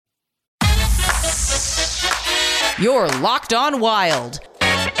You're Locked On Wild.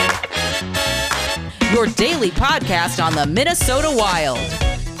 Your daily podcast on the Minnesota Wild.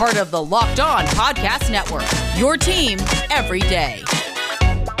 Part of the Locked On Podcast Network. Your team every day.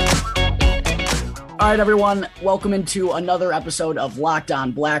 All right, everyone. Welcome into another episode of Locked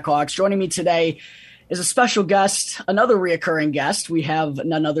On Blackhawks. Joining me today is a special guest, another reoccurring guest. We have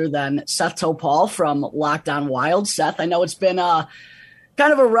none other than Seth Topal from Locked On Wild. Seth, I know it's been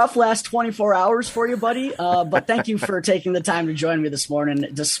kind of a rough last 24 hours for you, buddy, but thank you for taking the time to join me this morning,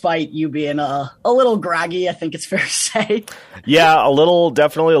 despite you being a little groggy, I think it's fair to say. Yeah,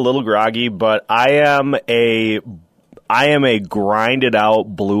 definitely a little groggy, but I am a grinded out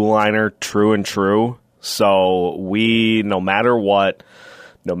blue liner, true and true. So no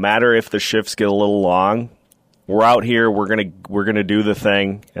matter if the shifts get a little long, we're out here. We're gonna do the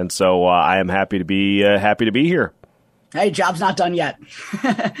thing, and so I am happy to be here. Hey, job's not done yet.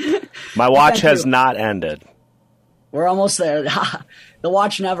 My watch has not ended. We're almost there. The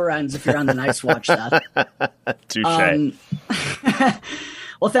watch never ends if you're on the nice watch, Seth. Touche.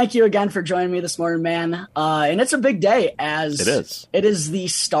 Well, thank you again for joining me this morning, man. And it's a big day as it is the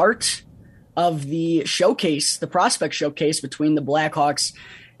start of the showcase, the prospect showcase between the Blackhawks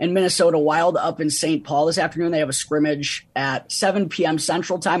and Minnesota Wild up in St. Paul this afternoon. They have a scrimmage at 7 p.m.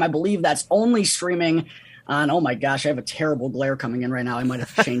 Central Time. I believe that's only streaming on, oh my gosh, I have a terrible glare coming in right now. I might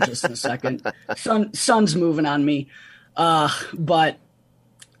have to change this in a second. Sun's moving on me. But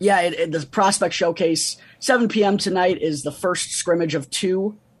yeah, the prospect showcase, 7 p.m. tonight is the first scrimmage of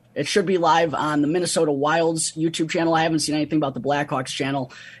two. It should be live on the Minnesota Wild's YouTube channel. I haven't seen anything about the Blackhawks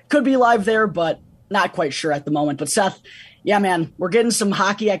channel. Could be live there, but not quite sure at the moment. But Seth, yeah, man, we're getting some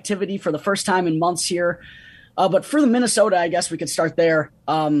hockey activity for the first time in months here. But for the Minnesota, I guess we could start there.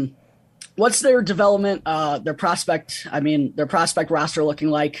 What's their development, their prospect roster looking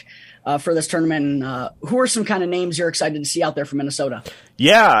like for this tournament? And, who are some kind of names you're excited to see out there for Minnesota?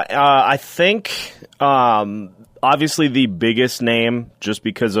 Yeah, I think obviously the biggest name, just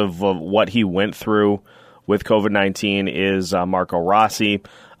because of what he went through with COVID-19, is Marco Rossi.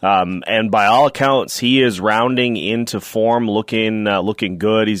 And by all accounts, he is rounding into form, looking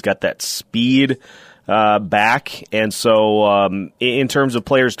good. He's got that speed back, and so in terms of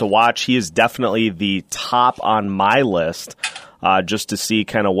players to watch, he is definitely the top on my list, just to see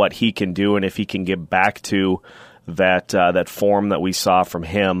kind of what he can do and if he can get back to that form that we saw from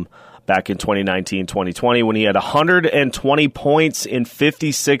him back in 2019-2020 when he had 120 points in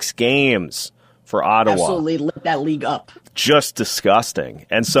 56 games for Ottawa. Absolutely lit that league up. Just disgusting.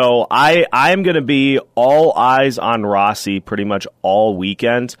 And so I am going to be all eyes on Rossi pretty much all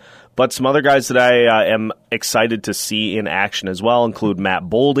weekend. But some other guys that I am excited to see in action as well include Matt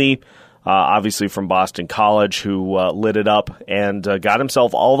Boldy, obviously from Boston College, who lit it up and got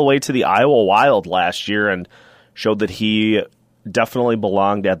himself all the way to the Iowa Wild last year and showed that he definitely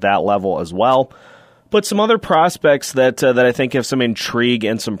belonged at that level as well. But some other prospects that I think have some intrigue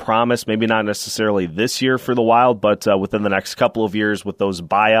and some promise, maybe not necessarily this year for the Wild, but within the next couple of years with those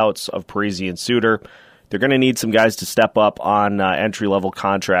buyouts of Parise and Suter, they're going to need some guys to step up on entry-level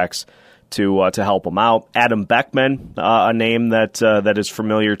contracts to help them out. Adam Beckman, a name that is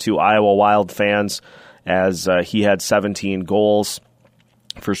familiar to Iowa Wild fans, as he had 17 goals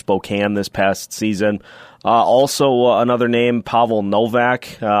for Spokane this past season. Also, another name, Pavel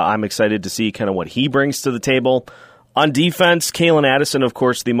Novak. I'm excited to see kind of what he brings to the table. On defense, Calen Addison, of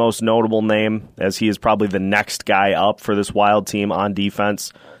course, the most notable name, as he is probably the next guy up for this Wild team on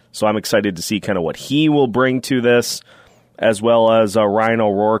defense. So I'm excited to see kind of what he will bring to this, as well as Ryan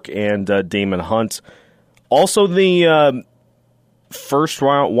O'Rourke and Damon Hunt. Also, one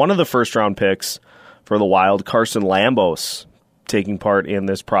of the first round picks for the Wild, Carson Lambos, taking part in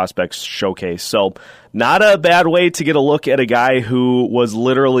this prospects showcase. So not a bad way to get a look at a guy who was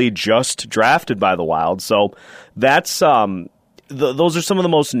literally just drafted by the Wild. So that's those are some of the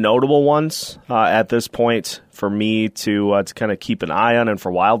most notable ones at this point for me to kind of keep an eye on, and for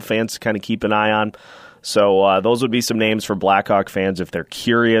Wild fans to kind of keep an eye on. So those would be some names for Blackhawk fans if they're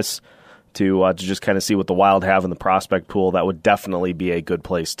curious to just kind of see what the Wild have in the prospect pool. That would definitely be a good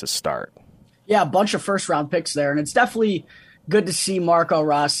place to start. Yeah, a bunch of first-round picks there, and it's definitely good to see Marco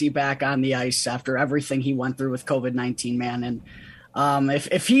Rossi back on the ice after everything he went through with COVID-19, man. And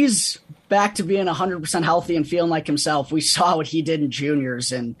if he's back to being 100% healthy and feeling like himself, we saw what he did in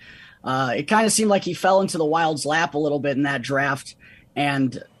juniors, and it kind of seemed like he fell into the Wild's lap a little bit in that draft,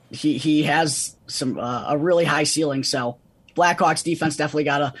 and he has a really high ceiling. So Blackhawks defense definitely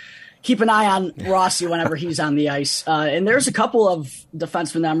got to keep an eye on Rossi whenever he's on the ice. And there's a couple of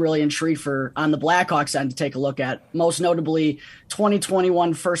defensemen that I'm really intrigued for on the Blackhawks end to take a look at. Most notably,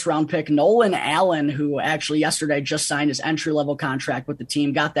 2021 first-round pick Nolan Allen, who actually yesterday just signed his entry-level contract with the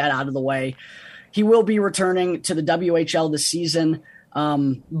team, got that out of the way. He will be returning to the WHL this season.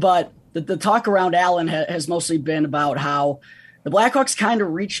 But the talk around Allen has mostly been about how the Blackhawks kind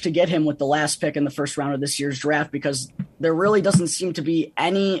of reached to get him with the last pick in the first round of this year's draft because there really doesn't seem to be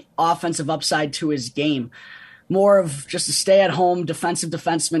any offensive upside to his game. More of just a stay-at-home defensive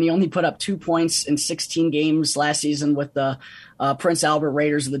defenseman. He only put up 2 points in 16 games last season with the Prince Albert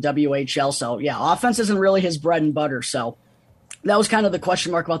Raiders of the WHL. So, yeah, offense isn't really his bread and butter. So that was kind of the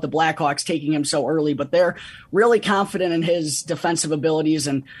question mark about the Blackhawks taking him so early. But they're really confident in his defensive abilities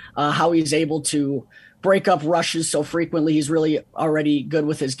and how he's able to break up rushes so frequently. He's really already good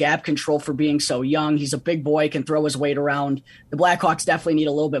with his gap control for being so young. He's a big boy, can throw his weight around. The Blackhawks definitely need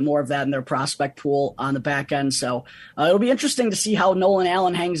a little bit more of that in their prospect pool on the back end. So it'll be interesting to see how Nolan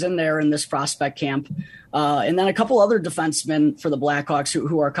Allen hangs in there in this prospect camp. And then a couple other defensemen for the Blackhawks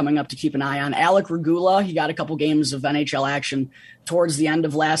who are coming up to keep an eye on. Alec Regula, he got a couple games of NHL action towards the end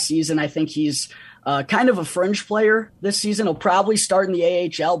of last season. I think he's kind of a fringe player this season. He'll probably start in the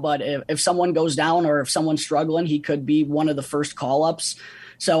AHL, but if someone goes down or if someone's struggling, he could be one of the first call-ups.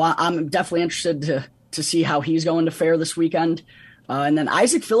 So I'm definitely interested to see how he's going to fare this weekend. And then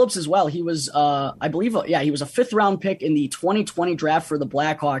Isaac Phillips as well. He was, I believe, he was a 5th-round pick in the 2020 draft for the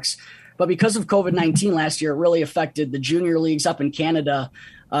Blackhawks. But because of COVID-19 last year, it really affected the junior leagues up in Canada.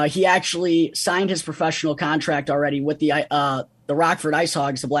 He actually signed his professional contract already with the Rockford Ice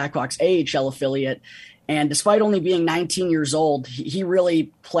Hogs, the Blackhawks AHL affiliate. And despite only being 19 years old, he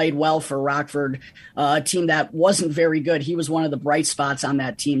really played well for Rockford, a team that wasn't very good. He was one of the bright spots on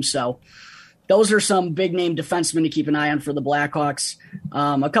that team. So those are some big-name defensemen to keep an eye on for the Blackhawks.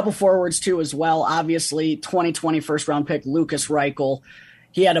 A couple forwards, too, as well. Obviously, 2020 first-round pick Lukas Reichel.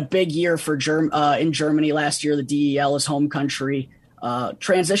 He had a big year for in Germany last year, the DEL, his home country.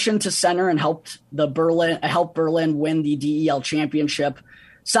 Transitioned to center and helped Berlin win the DEL championship.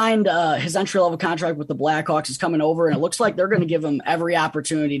 Signed his entry-level contract with the Blackhawks. Is coming over, and it looks like they're going to give him every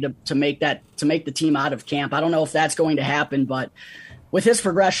opportunity to make the team out of camp. I don't know if that's going to happen, but with his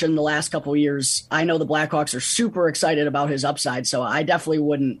progression the last couple of years, I know the Blackhawks are super excited about his upside. So I definitely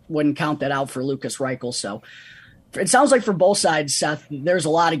wouldn't count that out for Lukas Reichel. So it sounds like for both sides, Seth, there's a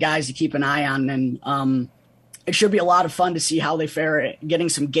lot of guys to keep an eye on, and it should be a lot of fun to see how they fare getting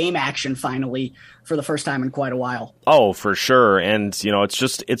some game action finally for the first time in quite a while. Oh, for sure. And, it's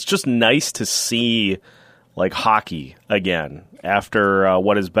just nice to see like hockey again after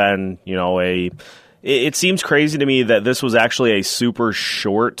what has been, it seems crazy to me that this was actually a super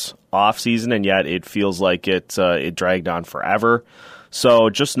short off season, and yet it feels like it dragged on forever. So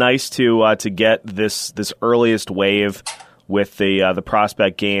just nice to get this earliest wave with the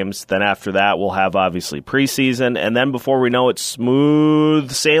prospect games. Then after that, we'll have obviously preseason, and then before we know it,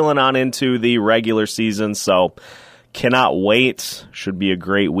 smooth sailing on into the regular season. So cannot wait. Should be a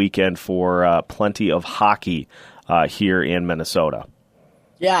great weekend for plenty of hockey here in Minnesota.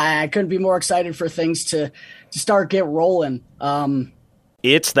 Yeah, I couldn't be more excited for things to get rolling.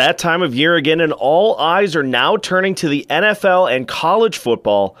 It's that time of year again, and all eyes are now turning to the NFL and college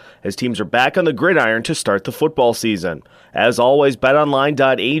football as teams are back on the gridiron to start the football season. As always,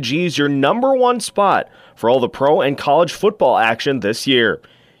 BetOnline.ag is your number one spot for all the pro and college football action this year.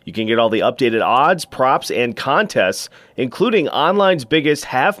 You can get all the updated odds, props, and contests, including online's biggest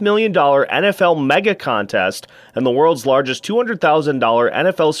 $500,000 NFL Mega Contest and the world's largest $200,000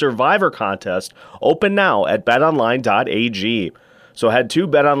 NFL Survivor Contest, open now at BetOnline.ag. So head to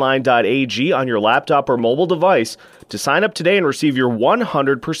betonline.ag on your laptop or mobile device to sign up today and receive your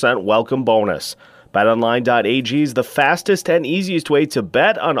 100% welcome bonus. BetOnline.ag is the fastest and easiest way to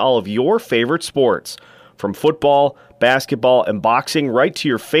bet on all of your favorite sports. From football, basketball, and boxing right to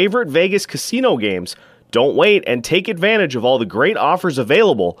your favorite Vegas casino games, don't wait and take advantage of all the great offers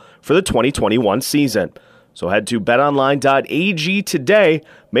available for the 2021 season. So head to betonline.ag today.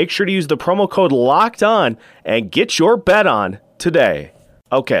 Make sure to use the promo code LOCKEDON and get your bet on today.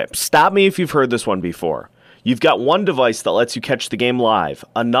 Okay, stop me if you've heard this one before. You've got one device that lets you catch the game live,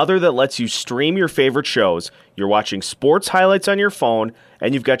 another that lets you stream your favorite shows, you're watching sports highlights on your phone,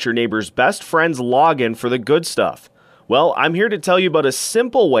 and you've got your neighbor's best friend's login for the good stuff. Well, I'm here to tell you about a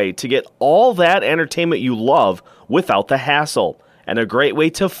simple way to get all that entertainment you love without the hassle, and a great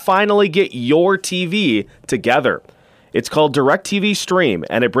way to finally get your TV together. It's called DirecTV Stream,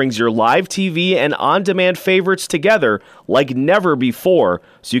 and it brings your live TV and on-demand favorites together like never before,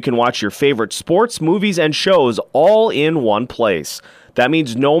 so you can watch your favorite sports, movies, and shows all in one place. That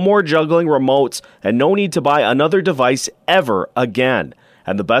means no more juggling remotes and no need to buy another device ever again.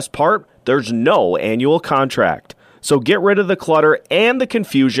 And the best part? There's no annual contract. So get rid of the clutter and the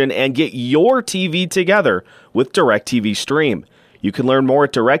confusion and get your TV together with DirecTV Stream. You can learn more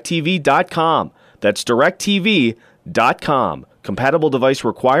at directtv.com. That's directtv.com. Compatible device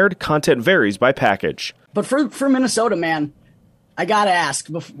required. Content varies by package. But for Minnesota, man, I got to ask,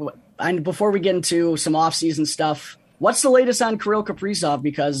 before we get into some offseason stuff, what's the latest on Kirill Kaprizov?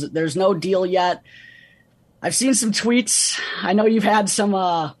 Because there's no deal yet. I've seen some tweets. I know you've had some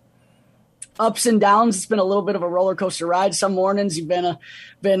ups and downs. It's been a little bit of a roller coaster ride. Some mornings you've been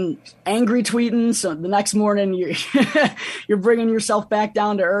angry tweeting, so the next morning you're bringing yourself back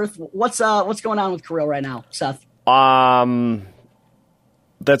down to earth. What's going on with Kirill right now, Seth?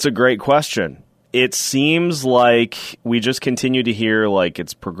 That's a great question. It seems like we just continue to hear like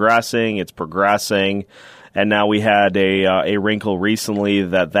it's progressing, and now we had a wrinkle recently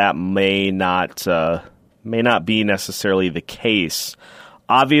that may not be necessarily the case.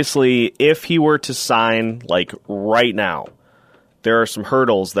 Obviously, if he were to sign, like, right now, there are some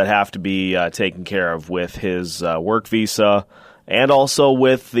hurdles that have to be taken care of with his work visa and also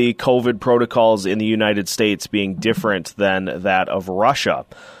with the COVID protocols in the United States being different than that of Russia.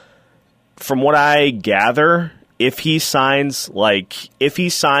 From what I gather, if he signs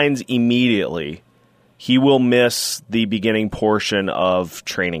immediately, he will miss the beginning portion of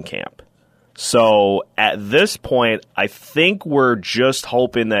training camp. So at this point, I think we're just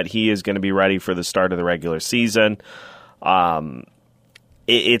hoping that he is going to be ready for the start of the regular season.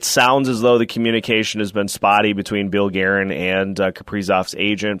 It sounds as though the communication has been spotty between Bill Guerin and Kaprizov's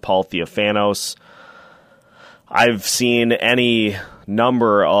agent, Paul Theophanos. I've seen any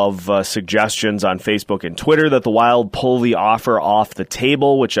number of suggestions on Facebook and Twitter that the Wild pull the offer off the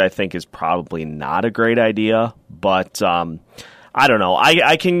table, which I think is probably not a great idea, but I don't know.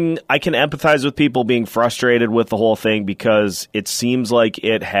 I can empathize with people being frustrated with the whole thing because it seems like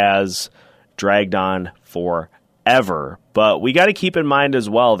it has dragged on forever. But we got to keep in mind as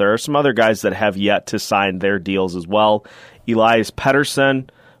well, there are some other guys that have yet to sign their deals as well. Elias Pettersson,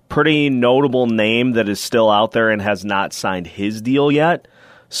 pretty notable name that is still out there and has not signed his deal yet.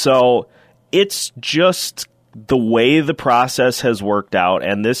 So it's just the way the process has worked out,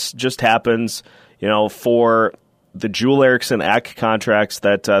 and this just happens, for the Joel Eriksson Ek contracts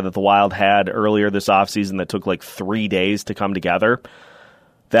that the Wild had earlier this offseason that took like 3 days to come together.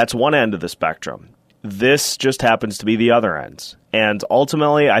 That's one end of the spectrum. This just happens to be the other end. And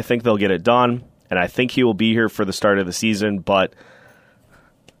ultimately, I think they'll get it done, and I think he will be here for the start of the season, but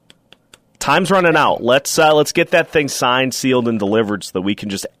time's running out. Let's get that thing signed, sealed, and delivered so that we can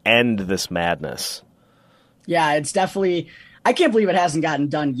just end this madness. Yeah, it's definitely – I can't believe it hasn't gotten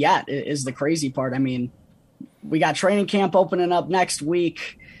done yet is the crazy part. I mean, we got training camp opening up next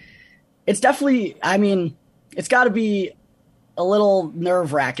week. It's definitely – it's got to be a little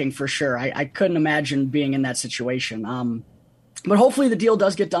nerve-wracking for sure. I couldn't imagine being in that situation. But hopefully the deal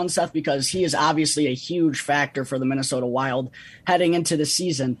does get done, Seth, because he is obviously a huge factor for the Minnesota Wild heading into the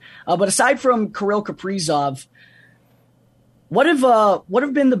season. But aside from Kirill Kaprizov, what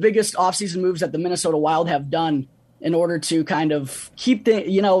have been the biggest offseason moves that the Minnesota Wild have done in order to kind of keep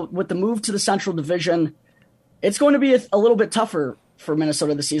with the move to the Central Division? It's going to be a little bit tougher for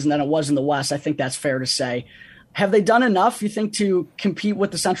Minnesota this season than it was in the West. I think that's fair to say. Have they done enough, you think, to compete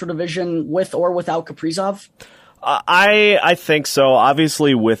with the Central Division with or without Kaprizov? I think so.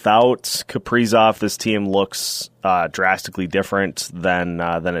 Obviously, without Kaprizov, this team looks drastically different than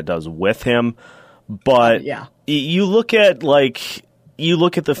it does with him. But you look at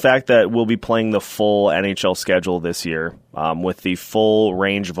the fact that we'll be playing the full NHL schedule this year with the full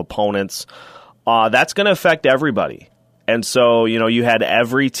range of opponents. That's going to affect everybody. And so, you had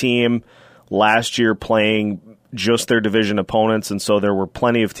every team last year playing just their division opponents, and so there were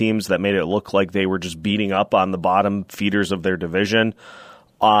plenty of teams that made it look like they were just beating up on the bottom feeders of their division.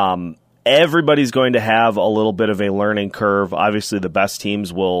 Everybody's going to have a little bit of a learning curve. Obviously, the best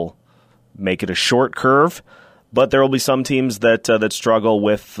teams will make it a short curve, but there will be some teams that struggle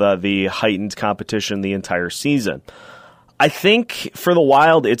with the heightened competition the entire season. I think for the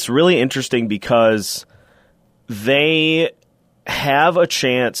Wild, it's really interesting because they have a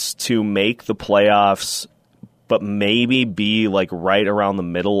chance to make the playoffs, but maybe be like right around the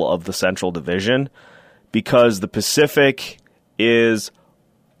middle of the Central Division because the Pacific is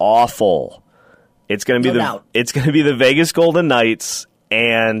awful. It's going to be the Vegas Golden Knights,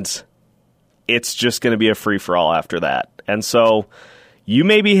 and it's just going to be a free-for-all after that. And so you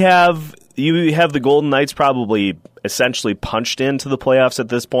maybe have the Golden Knights probably essentially punched into the playoffs at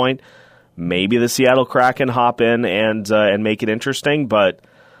this point. Maybe the Seattle Kraken hop in and make it interesting, but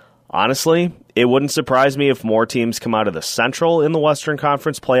honestly, it wouldn't surprise me if more teams come out of the Central in the Western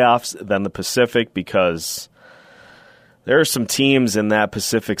Conference playoffs than the Pacific, because there are some teams in that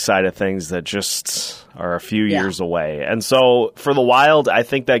Pacific side of things that just are a few years away. And so for the Wild, I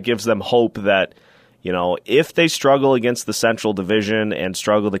think that gives them hope that, if they struggle against the Central Division and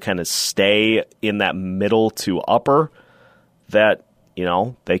struggle to kind of stay in that middle to upper, that,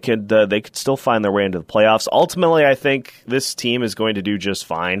 they could still find their way into the playoffs. Ultimately, I think this team is going to do just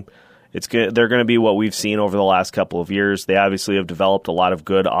fine. They're going to be what we've seen over the last couple of years. They obviously have developed a lot of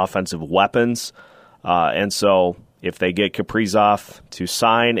good offensive weapons. And so if they get Kaprizov to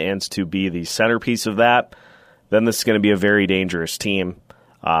sign and to be the centerpiece of that, then this is going to be a very dangerous team.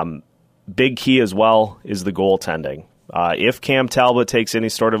 Big key as well is the goaltending. If Cam Talbot takes any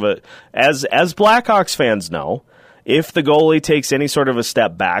sort of as Blackhawks fans know, if the goalie takes any sort of a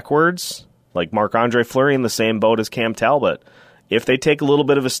step backwards, like Marc-Andre Fleury in the same boat as Cam Talbot, if they take a little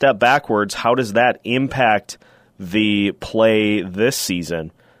bit of a step backwards, how does that impact the play this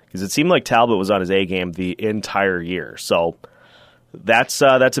season? Because it seemed like Talbot was on his A game the entire year. So that's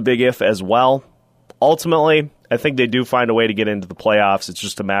a big if as well. Ultimately, I think they do find a way to get into the playoffs. It's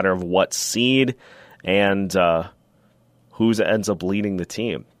just a matter of what seed and who ends up leading the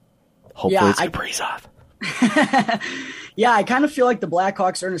team. Hopefully it's Kaprizov. Yeah, I kind of feel like the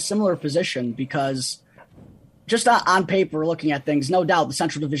Blackhawks are in a similar position because just on paper, looking at things, no doubt the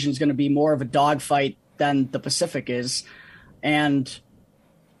Central Division is going to be more of a dogfight than the Pacific is. And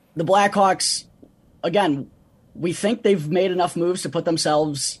the Blackhawks, again, we think they've made enough moves to put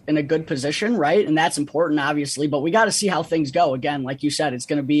themselves in a good position, right? And that's important, obviously, but we got to see how things go. Again, like you said, it's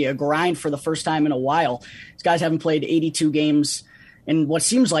going to be a grind for the first time in a while. These guys haven't played 82 games in what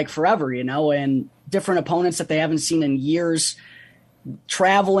seems like forever, and different opponents that they haven't seen in years,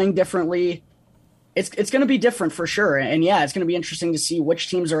 traveling differently. It's going to be different for sure. And yeah, it's going to be interesting to see which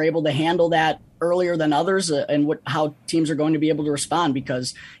teams are able to handle that earlier than others and how teams are going to be able to respond,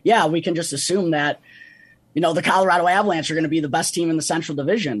 because yeah, we can just assume that, the Colorado Avalanche are going to be the best team in the Central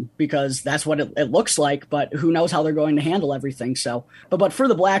Division because that's what it looks like, but who knows how they're going to handle everything. So, but for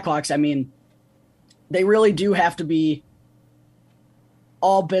the Blackhawks, I mean, they really do have to be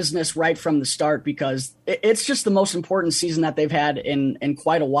all business right from the start because it's just the most important season that they've had in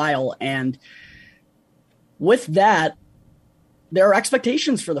quite a while. And with that, there are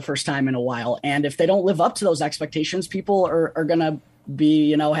expectations for the first time in a while. And if they don't live up to those expectations, people are going to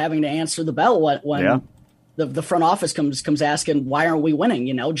be, having to answer the bell when the front office comes asking, why aren't we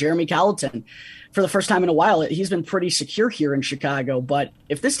winning? Jeremy Colleton, for the first time in a while, he's been pretty secure here in Chicago. But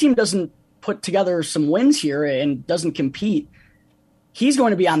if this team doesn't put together some wins here and doesn't compete, he's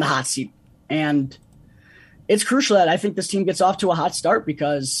going to be on the hot seat. And it's crucial that I think this team gets off to a hot start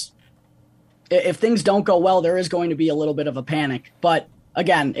because if things don't go well, there is going to be a little bit of a panic. But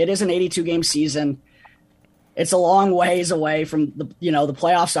again, it is an 82-game season. It's a long ways away from the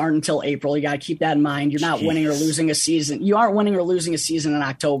playoffs aren't until April. You got to keep that in mind. You're not winning or losing a season. You aren't winning or losing a season in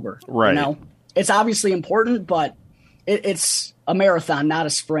October. Right. It's obviously important, but it's a marathon, not a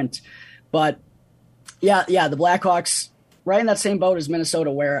sprint. But yeah, the Blackhawks right in that same boat as Minnesota,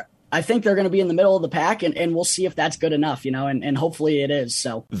 where I think they're going to be in the middle of the pack, and we'll see if that's good enough, and hopefully it is.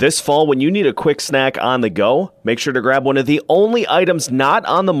 So this fall, when you need a quick snack on the go, make sure to grab one of the only items not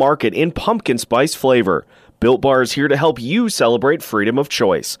on the market in pumpkin spice flavor. Built Bar is here to help you celebrate freedom of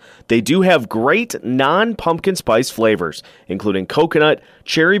choice. They do have great non-pumpkin spice flavors, including coconut,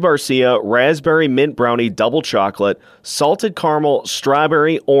 cherry barcia, raspberry mint brownie double chocolate, salted caramel,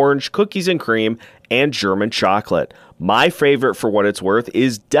 strawberry, orange, cookies and cream, and German chocolate. My favorite, for what it's worth,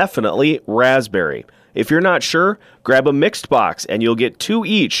 is definitely raspberry. If you're not sure, grab a mixed box and you'll get 2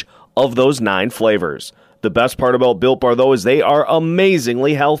 each of those 9 flavors. The best part about Built Bar, though, is they are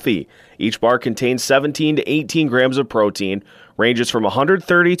amazingly healthy. Each bar contains 17 to 18 grams of protein, ranges from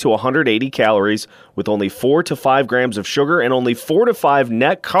 130 to 180 calories, with only 4 to 5 grams of sugar and only 4 to 5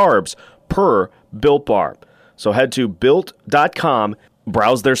 net carbs per Built Bar. So head to Built.com,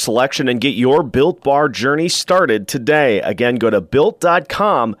 browse their selection, and get your Built Bar journey started today. Again, go to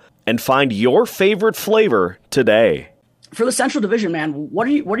Built.com and find your favorite flavor today. For the Central Division, man, what are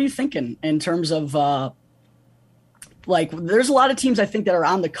you thinking in terms of there's a lot of teams I think that are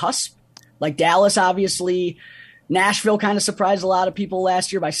on the cusp, like Dallas, obviously. Nashville kind of surprised a lot of people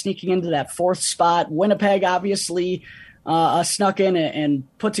last year by sneaking into that 4th spot. Winnipeg, obviously, snuck in and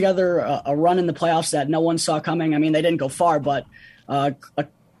put together a run in the playoffs that no one saw coming. I mean, they didn't go far, but a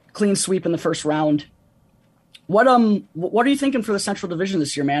clean sweep in the first round. What are you thinking for the Central Division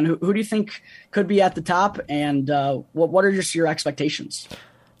this year, man? Who do you think could be at the top, and what are just your expectations?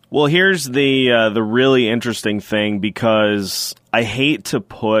 Well, here's the really interesting thing, because I hate to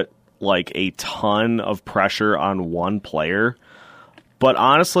put like a ton of pressure on one player, but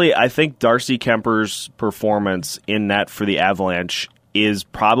honestly, I think Darcy Kuemper's performance in net for the Avalanche is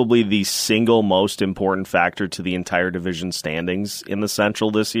probably the single most important factor to the entire division standings in the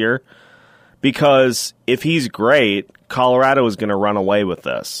Central this year. Because if he's great, Colorado is going to run away with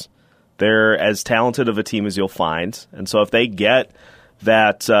this. They're as talented of a team as you'll find. And so if they get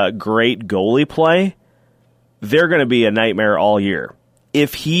that great goalie play, they're going to be a nightmare all year.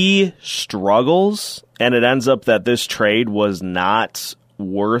 If he struggles and it ends up that this trade was not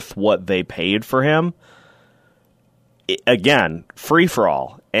worth what they paid for him, again, free for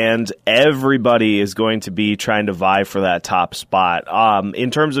all. And everybody is going to be trying to vie for that top spot.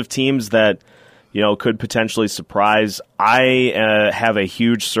 In terms of teams that, could potentially surprise, I have a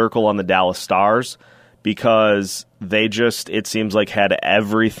huge circle on the Dallas Stars, because they just, it seems like, had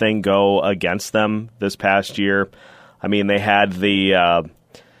everything go against them this past year. I mean, they had the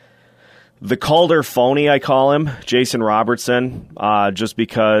Calder phony, I call him, Jason Robertson, just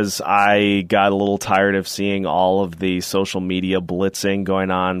because I got a little tired of seeing all of the social media blitzing going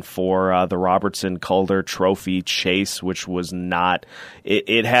on for the Robertson Calder Trophy chase, which was not,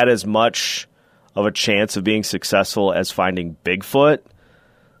 it had as much of a chance of being successful as finding Bigfoot.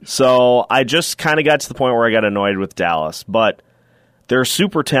 So I just kind of got to the point where I got annoyed with Dallas. But they're a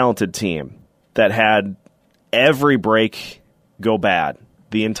super talented team that had every break go bad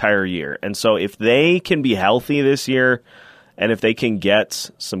the entire year. And so if they can be healthy this year, and if they can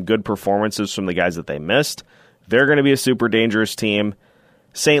get some good performances from the guys that they missed, they're going to be a super dangerous team.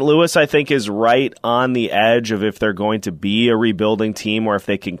 St. Louis, I think, is right on the edge of if they're going to be a rebuilding team, or if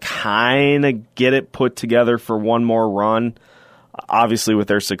they can kind of get it put together for one more run. Obviously, with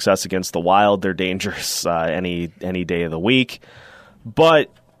their success against the Wild, they're dangerous any day of the week. But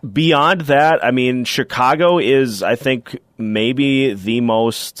beyond that, I mean, Chicago is, I think, maybe the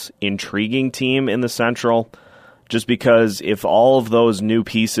most intriguing team in the Central, just because if all of those new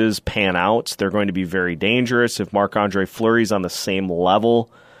pieces pan out, they're going to be very dangerous. If Marc-Andre Fleury's on the same level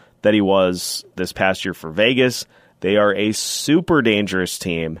that he was this past year for Vegas, they are a super dangerous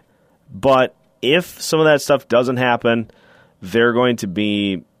team. But if some of that stuff doesn't happen, they're going to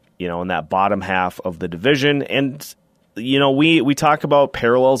be, in that bottom half of the division. And, we talk about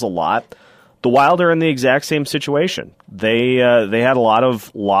parallels a lot. The Wild are in the exact same situation. They had a lot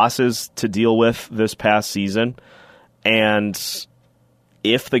of losses to deal with this past season. And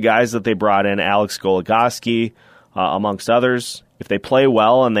if the guys that they brought in, Alex Goligoski, amongst others, if they play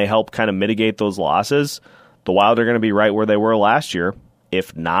well and they help kind of mitigate those losses, the Wild are going to be right where they were last year.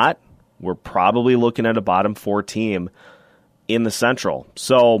 If not, we're probably looking at a bottom four team in the Central.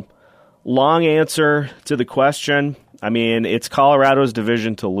 So, long answer to the question. I mean, it's Colorado's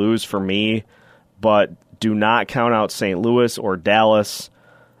division to lose for me, but do not count out St. Louis or Dallas.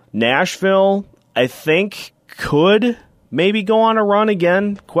 Nashville, I think, could maybe go on a run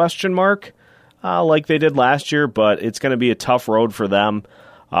again, like they did last year, but it's going to be a tough road for them.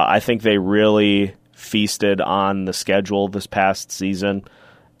 I think they really feasted on the schedule this past season,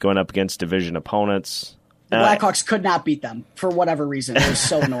 going up against division opponents. The Blackhawks could not beat them for whatever reason. It was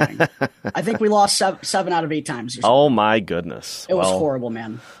so annoying. I think we lost 7 out of 8 times. Oh, my goodness. It was horrible,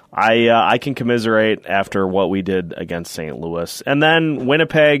 man. I can commiserate after what we did against St. Louis. And then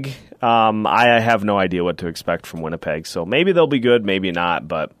Winnipeg, I have no idea what to expect from Winnipeg. So maybe they'll be good, maybe not,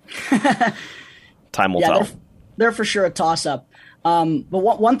 but time will tell. They're for sure a toss-up. But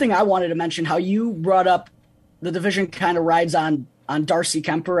one thing I wanted to mention, how you brought up the division kind of rides on Darcy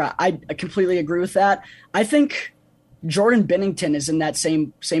Kuemper. I completely agree with that. I think Jordan Binnington is in that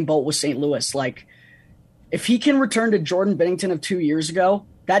same boat with St. Louis. Like, if he can return to Jordan Binnington of 2 years ago,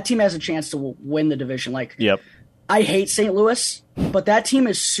 that team has a chance to win the division. Like, yep. I hate St. Louis, but that team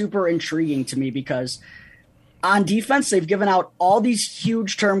is super intriguing to me because on defense, they've given out all these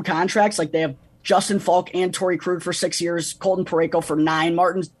huge term contracts. Like, they have Justin Falk and Torrey Krug for 6 years, Colton Parayko for 9,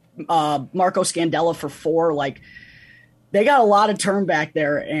 Marco Scandella for 4. Like, they got a lot of term back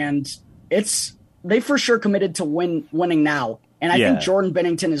there, and they for sure committed to winning now. And I think Jordan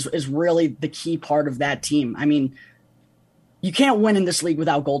Binnington is really the key part of that team. I mean, you can't win in this league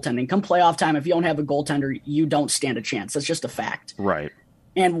without goaltending. Come playoff time, if you don't have a goaltender, you don't stand a chance. That's just a fact. Right.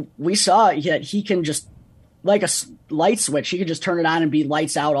 And we saw that he can just, like a light switch, he can just turn it on and be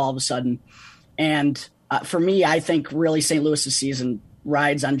lights out all of a sudden. And for me, I think really St. Louis's season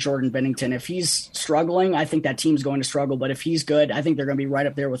rides on Jordan Binnington. If he's struggling, I think that team's going to struggle. But if he's good, I think they're going to be right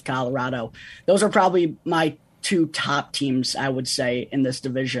up there with Colorado. Those are probably my two top teams, I would say, in this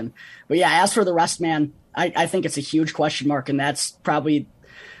division. But yeah, as for the rest, man, I think it's a huge question mark, and that's probably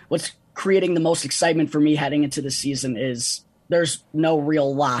what's creating the most excitement for me heading into the season is there's no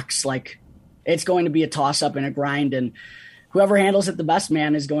real locks. Like, it's going to be a toss-up and a grind, and whoever handles it the best,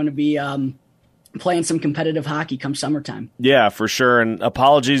 man, is going to be playing some competitive hockey come summertime. Yeah, for sure. And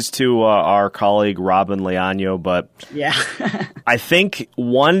apologies to our colleague Robin Leano, but yeah, I think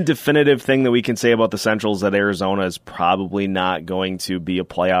one definitive thing that we can say about the Central is that Arizona is probably not going to be a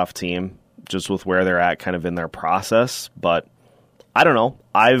playoff team, just with where they're at kind of in their process. But I don't know.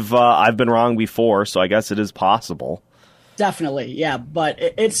 I've been wrong before, so I guess it is possible. Definitely, yeah. But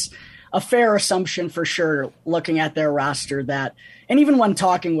it's a fair assumption for sure, looking at their roster that, and even when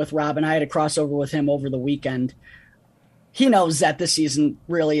talking with Robin, I had a crossover with him over the weekend. He knows that this season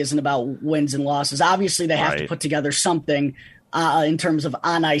really isn't about wins and losses. Obviously, they have to put together something in terms of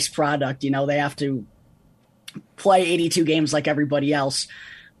on-ice product. You know, they have to play 82 games like everybody else.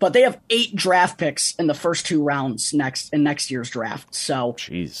 But they have 8 draft picks in the first 2 rounds in next year's draft. So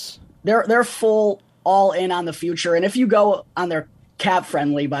they're full all in on the future. And if you go on their cap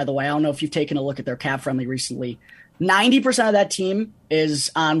friendly, by the way, I don't know if you've taken a look at their cap friendly recently, 90% of that team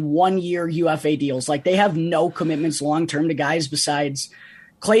is on 1-year UFA deals. Like, they have no commitments long-term to guys besides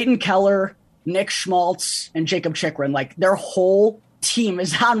Clayton Keller, Nick Schmaltz, and Jacob Chikrin. Like, their whole team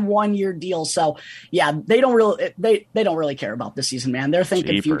is on 1-year deals. So yeah, they don't really care about this season, man. They're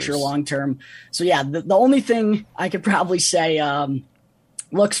thinking future long-term. So yeah, the only thing I could probably say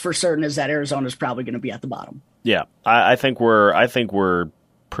looks for certain is that Arizona is probably going to be at the bottom. Yeah, I think we're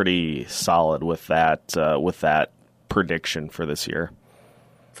pretty solid with that prediction for this year.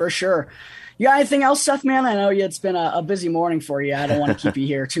 For sure. You got anything else, Seth, man? I know it's been a busy morning for you. I don't want to keep you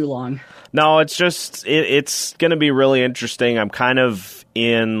here too long. No, it's just it's going to be really interesting. I'm kind of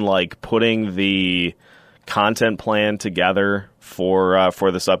in like putting the content plan together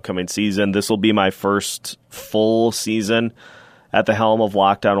for this upcoming season. This will be my first full season at the helm of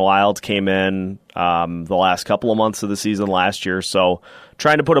Locked On Wild. Came in the last couple of months of the season last year, so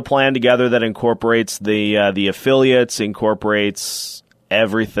trying to put a plan together that incorporates the affiliates, incorporates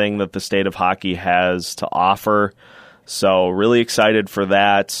everything that the state of hockey has to offer. So really excited for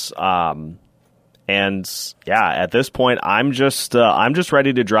that. And yeah, at this point, I'm just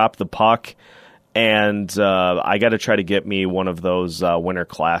ready to drop the puck, and I got to try to get me one of those Winter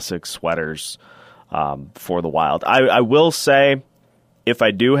Classic sweaters for the Wild. I will say, if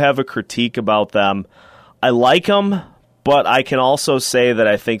I do have a critique about them, I like them, but I can also say that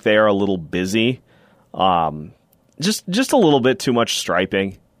I think they are a little busy. Just a little bit too much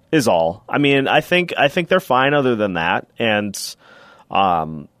striping is all. I mean, I think they're fine other than that. And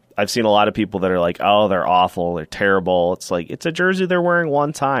I've seen a lot of people that are like, oh, they're awful, they're terrible. It's like, it's a jersey they're wearing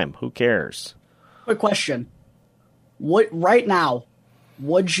one time. Who cares? Quick question. Right now,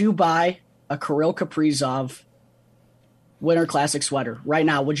 would you buy a Kirill Kaprizov Winter Classic sweater right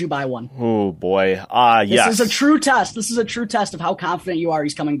now? Would you buy one? Oh boy. Yes. This is a true test. This is a true test of how confident you are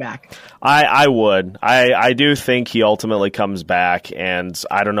he's coming back. I would. I do think he ultimately comes back, and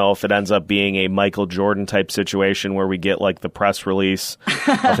I don't know if it ends up being a Michael Jordan type situation where we get like the press release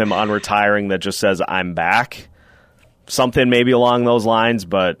of him unretiring that just says, I'm back. Something maybe along those lines,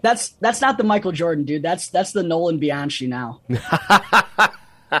 but that's not the Michael Jordan, dude. That's the Nolan Bianchi now.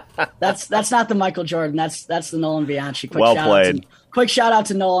 That's not the Michael Jordan. That's the Nolan Bianchi. Quick shout out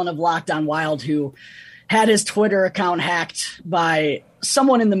to Nolan of Locked On Wild, who had his Twitter account hacked by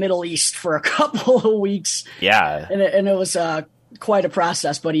someone in the Middle East for a couple of weeks. Yeah, and it was quite a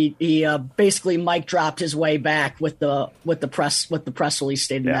process. But he basically mic dropped his way back with the press release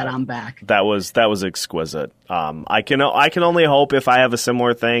stating that I'm back. That was exquisite. I can only hope if I have a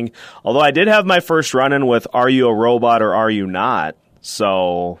similar thing. Although I did have my first run in with "Are you a robot or are you not?"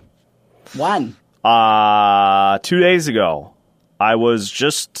 So, when? 2 days ago, I was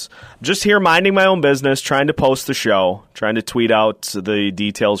just here minding my own business, trying to post the show, trying to tweet out the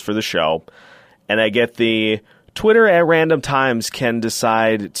details for the show, and I get the Twitter at random times can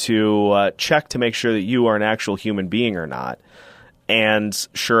decide to check to make sure that you are an actual human being or not. And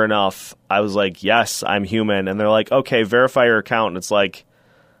sure enough, I was like, yes, I'm human. And they're like, okay, verify your account. And it's like,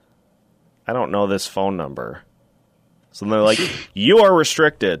 I don't know this phone number. So they're like, you are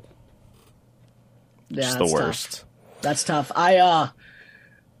restricted. Yeah, it's the worst. Tough. That's tough.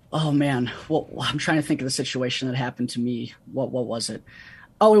 Oh man. Well, I'm trying to think of the situation that happened to me. What was it?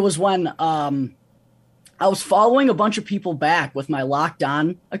 Oh, it was when I was following a bunch of people back with my Locked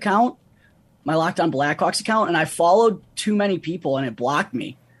On account, my Locked On Blackhawks account, and I followed too many people, and it blocked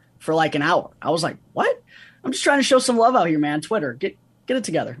me for like an hour. I was like, what? I'm just trying to show some love out here, man. Twitter, get it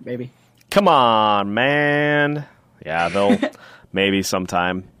together, baby. Come on, man. Yeah, they'll maybe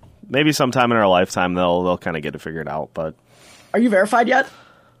sometime in our lifetime they'll kind of get it figured out. But are you verified yet?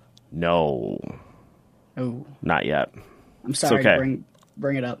 No. Oh, not yet. I'm sorry to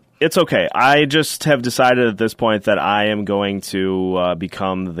bring it up. It's okay. I just have decided at this point that I am going to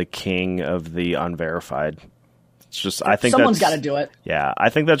become the king of the unverified. It's just I think someone's got to do it. Yeah, I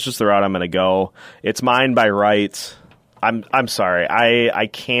think that's just the route I'm going to go. It's mine by right. I'm sorry. I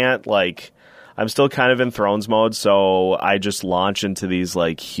can't like. I'm still kind of in Thrones mode, so I just launch into these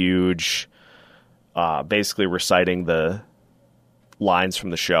like huge, basically reciting the lines from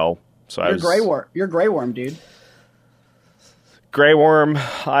the show. So You're Grey Worm, dude. Grey Worm.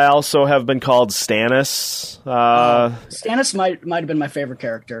 I also have been called Stannis. Stannis might have been my favorite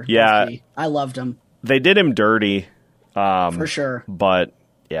character. Yeah, I loved him. They did him dirty, for sure. But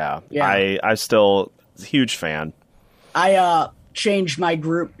yeah. I still huge fan. I changed my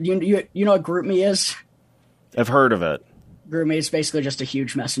group. You know what GroupMe is? I've heard of it. GroupMe is basically just a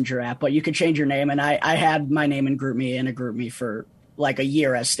huge messenger app, but you could change your name, and I had my name in GroupMe for like a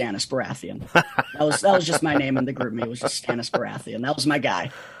year as Stannis Baratheon. that was just my name in the GroupMe. It was just Stannis Baratheon. That was my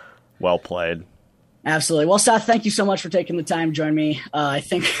guy. Well played. Absolutely. Well, Seth, thank you so much for taking the time to join me. I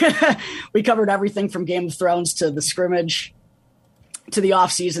think we covered everything from Game of Thrones to the scrimmage to the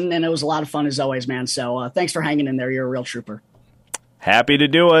off season, and it was a lot of fun as always, man. So thanks for hanging in there. You're a real trooper. Happy to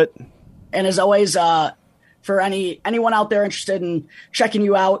do it. And as always, for anyone out there interested in checking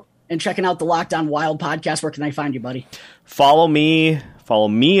you out and checking out the Locked On Wild podcast, where can I find you, buddy? Follow me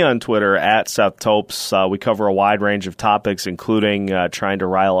on Twitter at Seth Topes. We cover a wide range of topics, including trying to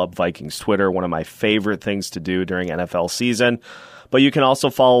rile up Vikings Twitter, one of my favorite things to do during NFL season. But you can also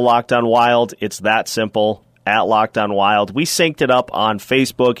follow Locked On Wild. It's that simple, at Locked On Wild. We synced it up on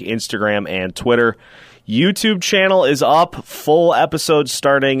Facebook, Instagram, and Twitter. YouTube channel is up. Full episodes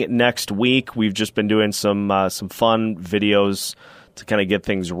starting next week. We've just been doing some fun videos to kind of get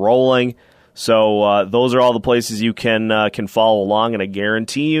things rolling. So those are all the places you can follow along, and I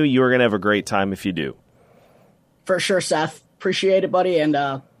guarantee you are going to have a great time if you do. For sure, Seth. Appreciate it, buddy,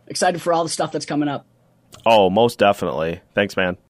 and excited for all the stuff that's coming up. Oh, most definitely. Thanks, man.